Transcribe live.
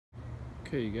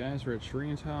Okay, you guys, we're at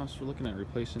Shireen's house. We're looking at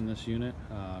replacing this unit.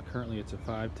 Currently it's a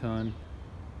 5-ton.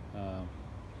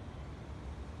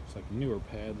 It's like a newer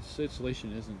pad. This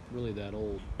installation isn't really that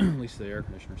old. At least the air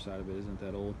conditioner side of it isn't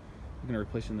that old. Looking at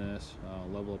replacing this,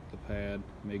 level up the pad,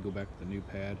 may go back with the new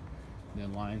pad. And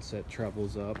then line set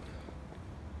travels up.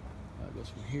 Goes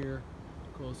from here,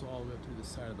 goes all the way up to the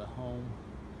side of the home.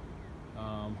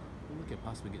 We'll look at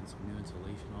possibly getting some new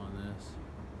insulation on this.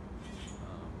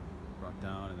 Brought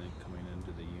down and then coming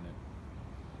into the unit.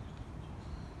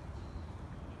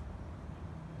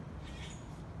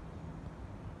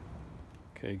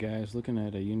 Okay guys, looking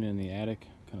at a unit in the attic.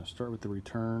 Kind of start with the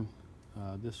return.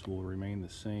 This will remain the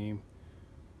same.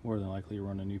 More than likely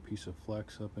run a new piece of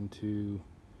flex up into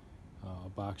a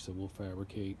box that we'll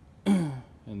fabricate. And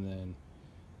then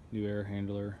new air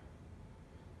handler.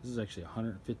 This is actually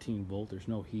 115 volt. There's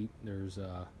no heat. There's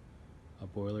a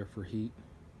boiler for heat.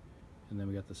 And then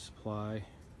we got the supply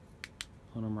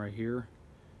plenum right here.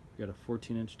 We got a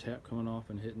 14-inch tap coming off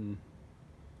and hitting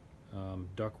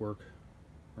ductwork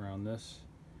around this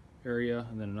area,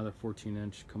 and then another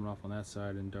 14-inch coming off on that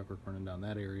side and ductwork running down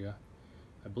that area.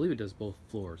 I believe it does both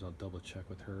floors. I'll double check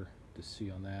with her to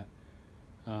see on that.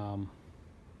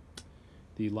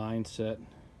 The line set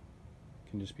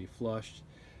can just be flushed.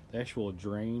 The actual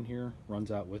drain here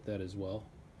runs out with that as well.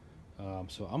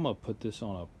 So I'm gonna put this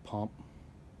on a pump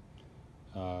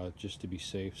just to be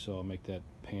safe, so I'll make that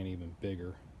pan even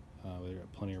bigger. We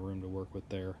got plenty of room to work with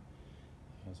there.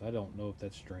 As I don't know if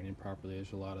that's draining properly.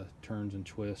 There's a lot of turns and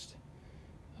twists,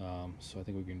 so I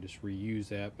think we can just reuse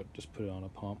that, but just put it on a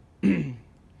pump. And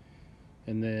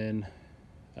then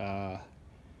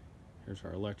here's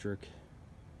our electric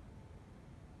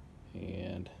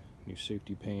and new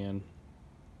safety pan,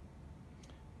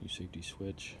 new safety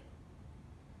switch.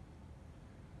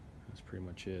 That's pretty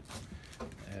much it.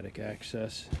 Attic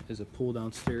access is a pull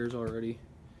downstairs already.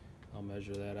 I'll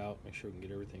measure that out, make sure we can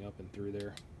get everything up and through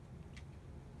there.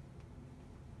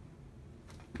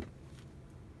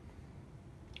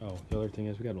 Oh, the other thing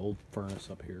is we got an old furnace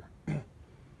up here. So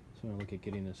I'm gonna look at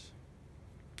getting this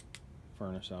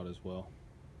furnace out as well.